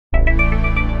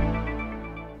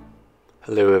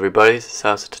Hello everybody, this is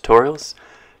House of Tutorials.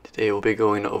 Today we'll be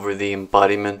going over the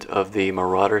embodiment of the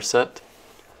Marauder set.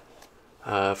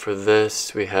 For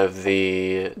this we have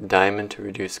the diamond to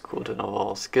reduce cooldown of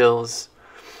all skills.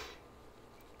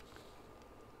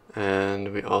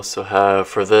 And we also have,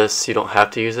 for this, you don't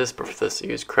have to use this, but for this you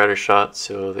use Crater Shot,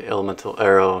 so the elemental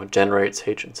arrow generates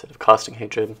hatred instead of costing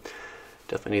hatred.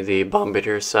 Definitely need the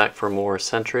Bombardier sack for more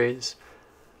sentries.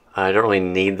 I don't really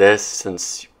need this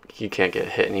since you can't get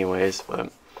hit anyways,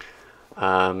 but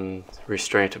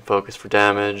restraint and focus for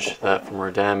damage, that for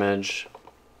more damage.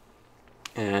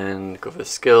 And go for the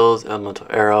skills, elemental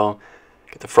arrow,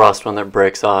 get the frost one that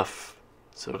breaks off,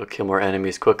 so it'll kill more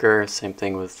enemies quicker. Same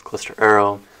thing with cluster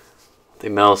arrow, the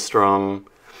maelstrom,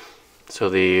 so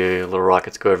the little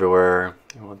rockets go everywhere.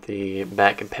 You want the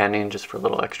bat companion just for a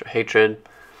little extra hatred.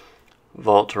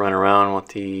 Vault to run around with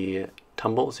the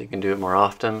tumble, so you can do it more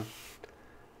often.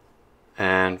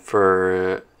 And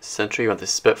for sentry, you want the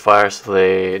Spitfire, so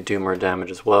they do more damage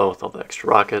as well with all the extra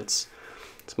rockets.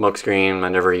 Smokescreen, I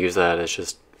never use that, it's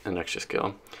just an extra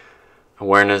skill.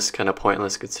 Awareness, kind of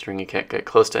pointless considering you can't get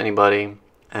close to anybody.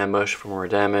 Ambush for more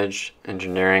damage.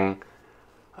 Engineering,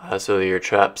 so that your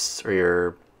traps or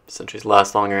your sentries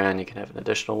last longer and you can have an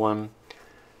additional one.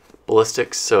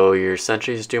 Ballistics, so your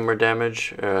sentries do more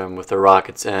damage with the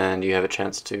rockets, and you have a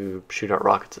chance to shoot out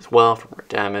rockets as well for more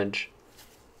damage.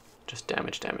 Just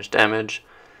damage, damage, damage.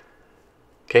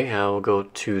 Okay, now we'll go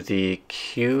to the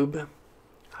cube.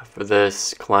 For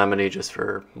this, Calamity just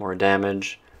for more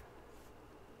damage.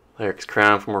 Lyric's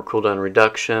Crown for more cooldown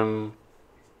reduction.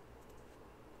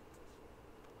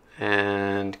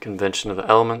 And Convention of the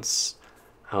Elements.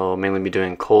 I'll mainly be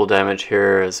doing cold damage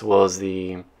here, as well as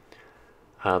the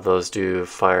those do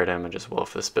fire damage as well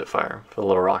for the Spitfire, for the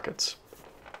little rockets.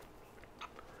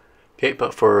 Okay,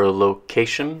 but for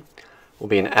location, we'll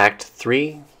be in Act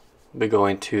 3. We'll be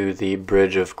going to the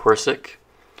Bridge of Corsic.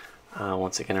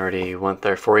 Once again, I already went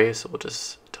there for you, so we'll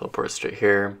just teleport straight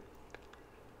here.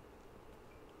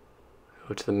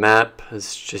 Go to the map.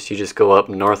 It's you just go up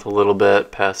north a little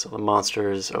bit, past all the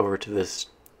monsters, over to this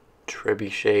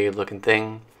trebuchet looking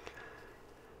thing,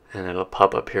 and it'll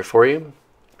pop up here for you.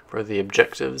 For the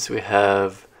objectives, we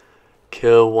have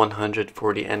kill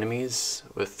 140 enemies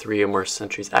with 3 or more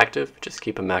sentries active. Just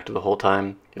keep them active the whole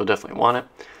time. You'll definitely want it.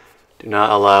 Do not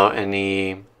allow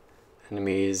any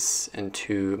enemies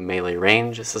into melee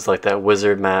range. This is like that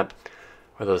wizard map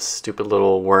where those stupid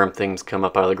little worm things come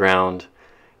up out of the ground,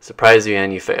 surprise you,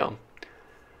 and you fail.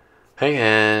 Okay,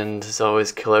 and as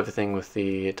always, kill everything with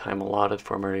the time allotted,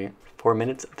 4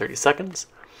 minutes and 30 seconds.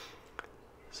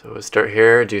 So we'll start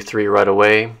here, do 3 right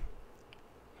away.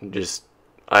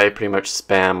 I pretty much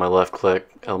spam my left click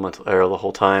elemental arrow the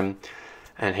whole time.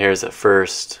 And here's that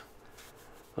first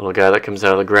little guy that comes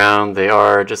out of the ground. They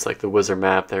are just like the wizard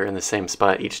map, they're in the same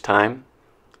spot each time.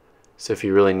 So if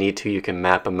you really need to, you can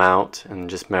map them out and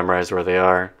just memorize where they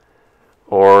are.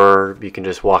 Or you can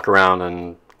just walk around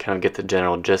and kind of get the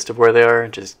general gist of where they are.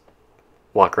 Just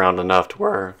walk around enough to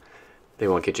where they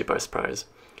won't get you by surprise.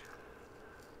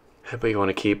 But you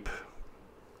want to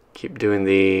keep doing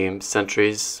the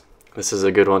sentries. This is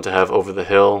a good one to have over the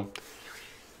hill.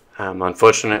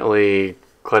 Unfortunately,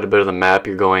 quite a bit of the map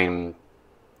you're going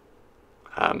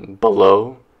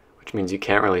below, which means you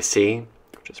can't really see,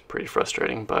 which is pretty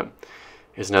frustrating. But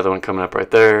here's another one coming up right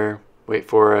there. Wait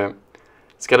for it.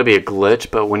 It's got to be a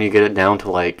glitch, but when you get it down to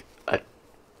like a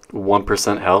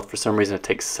 1% health, for some reason it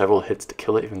takes several hits to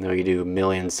kill it, even though you do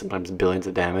millions, sometimes billions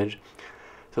of damage.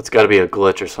 So it's got to be a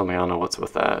glitch or something. I don't know what's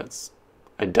with that.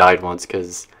 I died once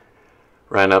because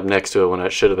ran up next to it when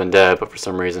it should have been dead, but for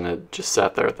some reason it just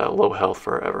sat there at that low health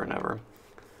forever and ever.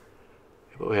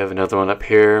 But we have another one up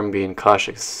here. I'm being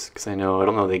cautious because I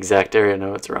don't know the exact area. I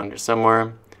know it's around here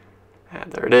somewhere.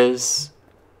 And there it is.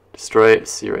 Destroy it.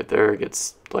 See right there. It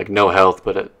gets like no health,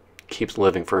 but it keeps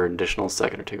living for an additional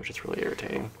second or two, which is really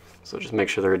irritating. So just make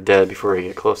sure they're dead before you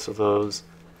get close to those.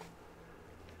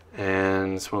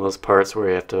 And it's one of those parts where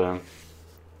you have to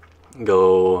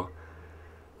go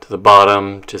to the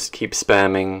bottom, just keep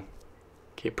spamming,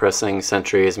 keep pressing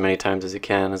sentry as many times as you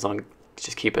can,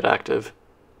 just keep it active.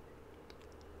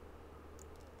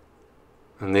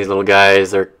 And these little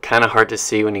guys, they're kind of hard to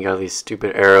see when you got these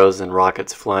stupid arrows and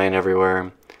rockets flying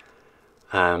everywhere.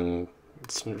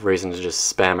 It's a reason to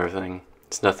just spam everything.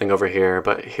 It's nothing over here,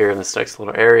 but here in this next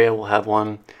little area we'll have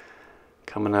one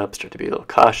coming up. Start to be a little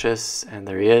cautious, and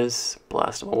there he is.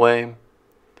 Blast him away.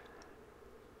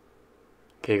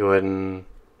 Okay, go ahead and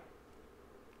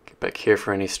get back here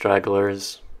for any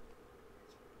stragglers.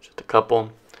 Just a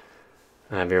couple.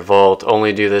 Have your vault.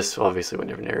 Only do this obviously when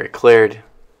you have an area cleared.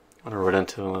 I want to run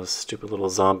into one of those stupid little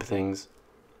zombie things.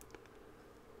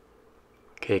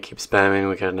 Okay, keep spamming.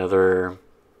 We got another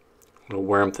little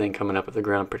worm thing coming up at the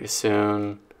ground pretty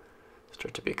soon.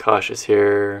 Start to be cautious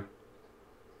here.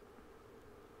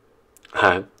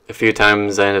 A few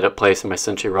times I ended up placing my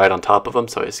sentry right on top of him,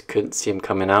 so I just couldn't see him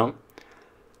coming out.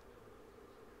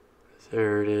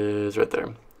 There it is, right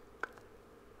there.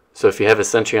 So if you have a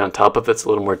sentry on top of it, it's a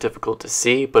little more difficult to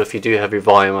see, but if you do have your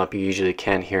volume up, you usually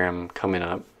can hear him coming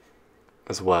up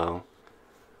as well.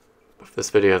 For this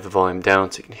video, I have the volume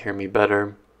down so you can hear me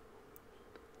better.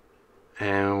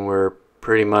 And we're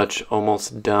pretty much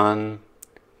almost done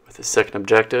with the second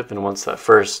objective, and once that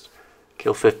first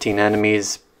kill 15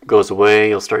 enemies goes away,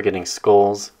 you'll start getting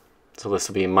skulls. So this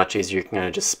will be much easier. You can kind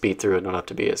of just speed through it, don't have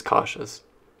to be as cautious.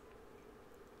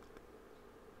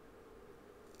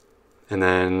 And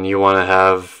then you want to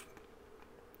have,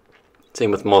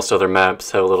 same with most other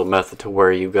maps, have a little method to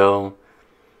where you go.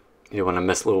 You don't want to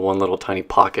miss one little tiny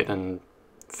pocket and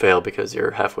fail because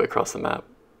you're halfway across the map.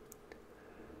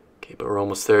 Okay, but we're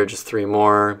almost there, just 3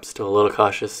 more, still a little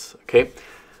cautious. Okay,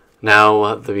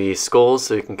 now the skulls,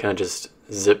 so you can kind of just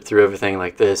zip through everything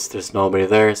like this. There's nobody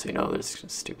there, so you know there's a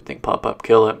stupid thing pop up,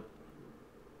 kill it.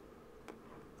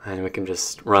 And we can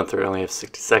just run through it, only have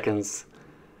 60 seconds.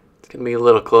 It's going to be a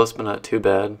little close, but not too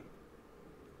bad.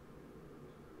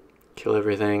 Kill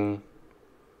everything.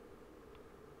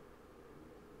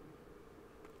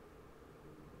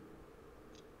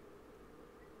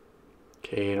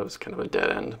 Okay, it was kind of a dead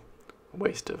end. A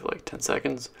waste of like 10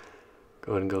 seconds.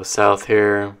 Go ahead and go south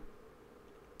here.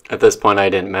 At this point, I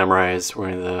didn't memorize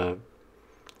where the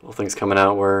little things coming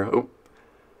out were. Oop.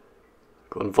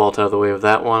 Go and vault out of the way of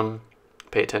that one.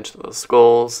 Pay attention to those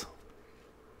skulls.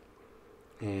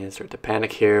 And start to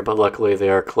panic here, but luckily they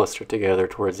are clustered together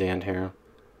towards the end here.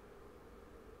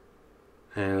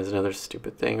 And there's another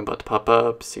stupid thing about to pop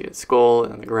up. See its skull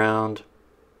in the ground.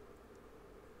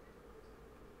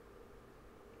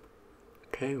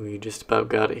 Okay, we just about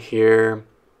got it here.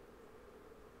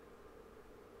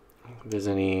 If there's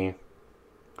any...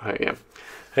 Oh, yeah.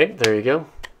 Hey, there you go.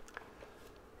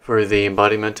 For the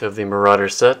embodiment of the Marauder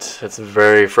set, it's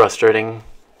very frustrating.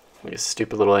 A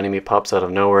stupid little enemy pops out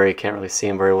of nowhere. You can't really see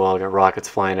him very well. Got rockets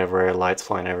flying everywhere, lights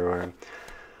flying everywhere.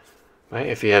 Right,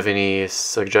 if you have any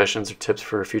suggestions or tips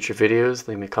for future videos,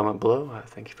 leave me a comment below.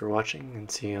 Thank you for watching, and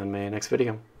see you on my next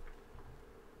video.